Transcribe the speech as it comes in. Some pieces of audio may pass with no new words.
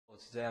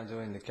Today I'm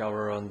doing the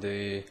cover on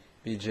the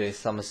BJ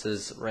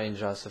Thomas's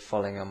Raindrops Are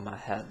Falling on My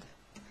Head.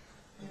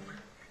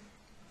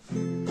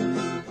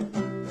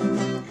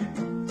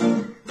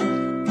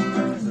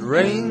 The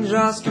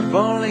raindrops keep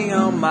falling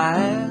on my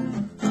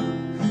head.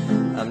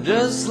 I'm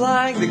just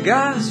like the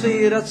guy whose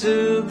feet are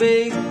too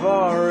big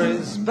for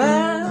his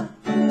bed.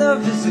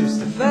 Nothing seems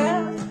to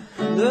fail.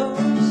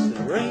 Those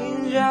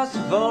raindrops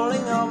are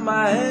falling on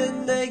my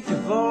head, they keep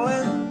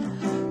falling.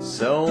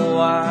 So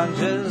I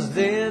just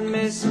did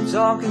me some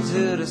talking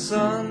to the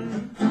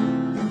sun,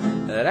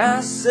 and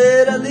I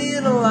said I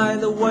didn't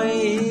like the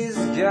way he's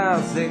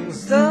got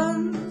things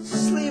done.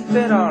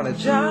 Sleeping on a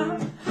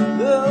job,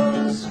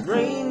 those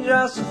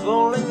raindrops are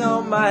falling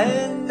on my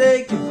head,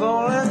 they keep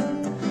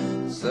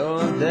falling. So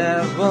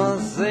there's one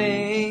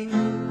thing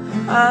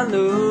I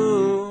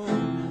knew: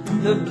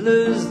 the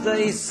blues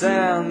they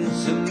sound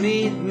to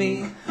meet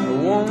me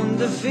won't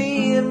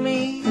defeat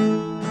me.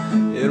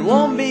 It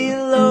won't be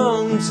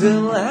long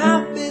till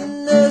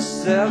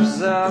happiness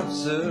steps up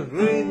to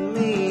greet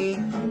me.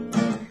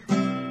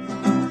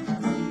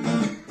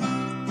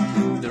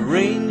 The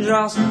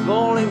raindrops are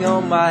falling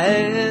on my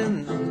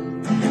head,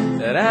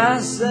 and I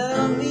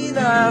said these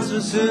eyes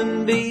will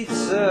soon be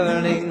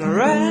turning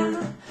red.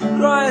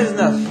 Crying's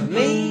not for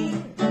me,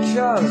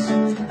 'cause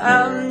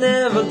I'm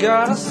never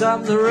gonna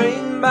stop the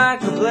rain by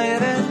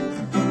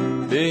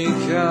complaining,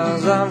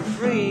 because I'm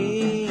free.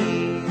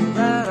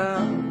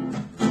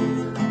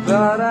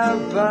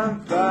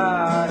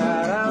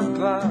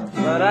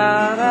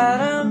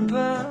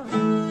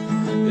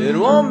 It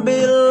won't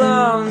be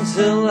long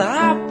till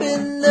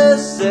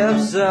happiness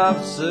steps up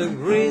to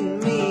greet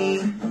me.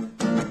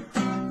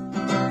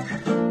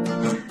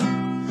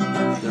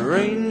 The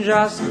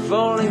raindrops are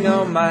falling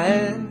on my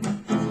head,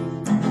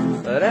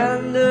 but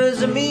under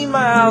to me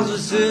my house will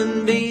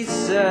soon be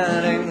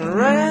turning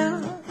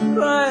red.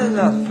 Crying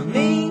not for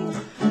me,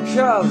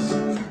 'cause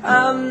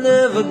I'm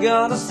never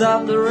gonna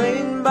stop the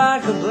rain by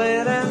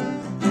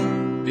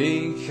complaining,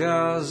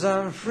 because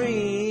I'm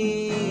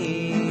free.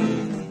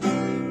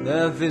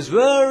 Nothing's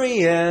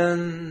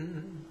worrying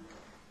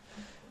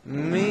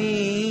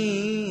me.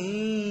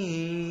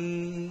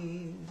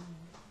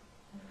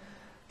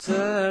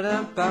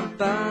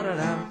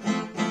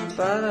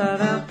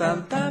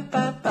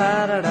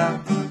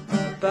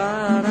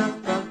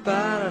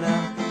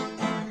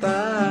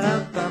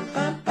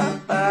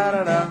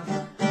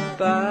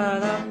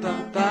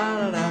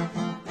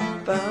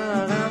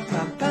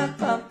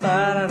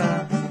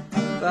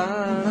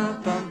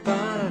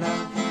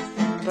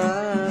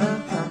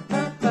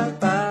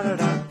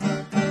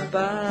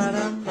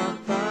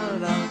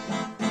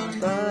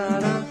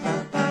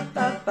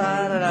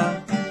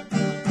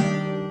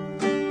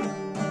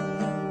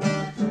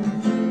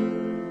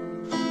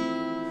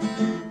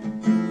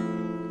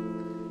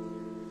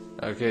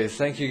 Okay,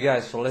 thank you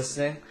guys for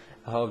listening.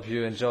 I hope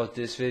you enjoyed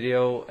this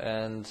video,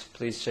 and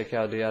please check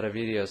out the other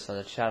videos on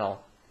the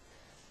channel.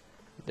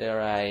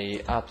 There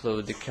I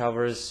upload the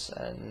covers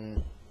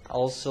and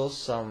also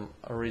some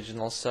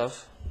original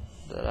stuff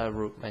that I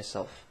wrote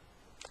myself.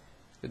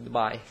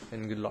 Goodbye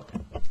and good luck.